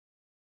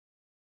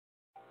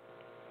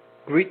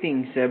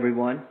Greetings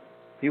everyone.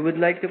 We would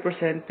like to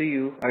present to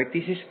you our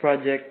thesis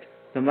project,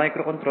 the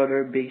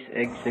microcontroller-based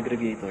egg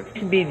segregator.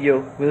 This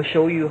video will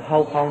show you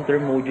how counter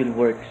module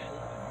works.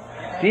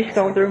 This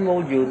counter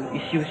module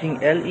is using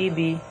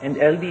LED and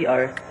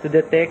LDR to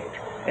detect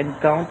and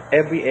count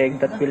every egg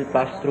that will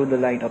pass through the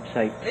line of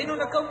sight.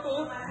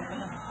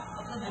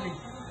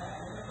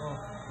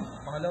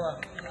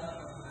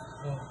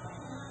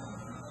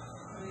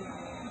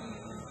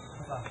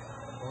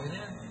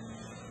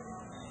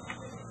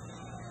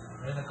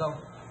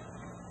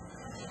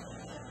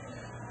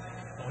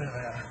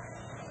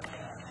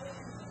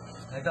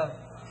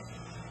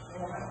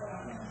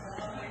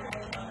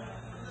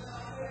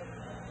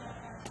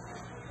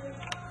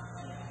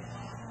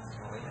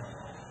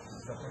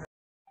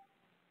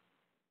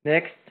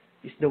 Next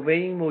is the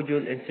weighing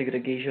module and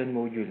segregation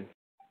module.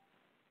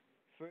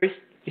 First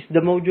is the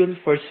module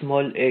for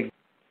small egg.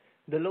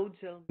 The load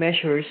cell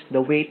measures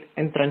the weight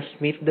and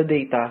transmit the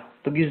data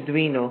to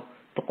Arduino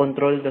to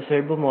control the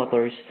servo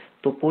motors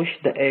to push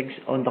the eggs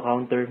on the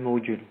counter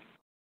module.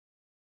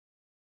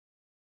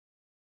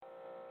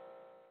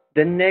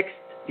 Then next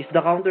is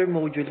the counter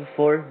module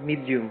for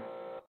medium.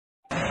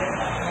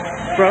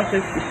 The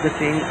process is the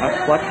same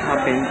as what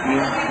happened in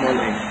small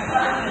eggs.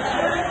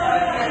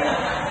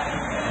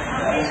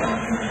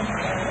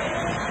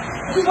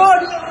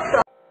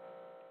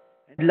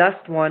 And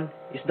last one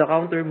is the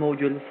counter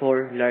module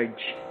for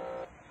large.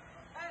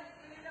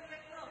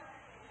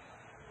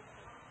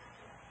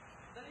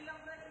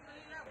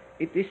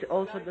 It is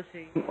also the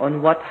same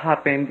on what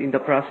happened in the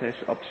process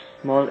of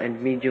small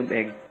and medium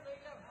egg.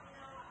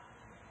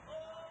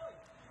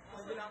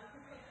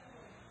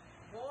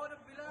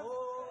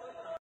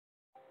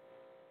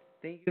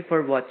 Thank you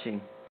for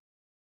watching.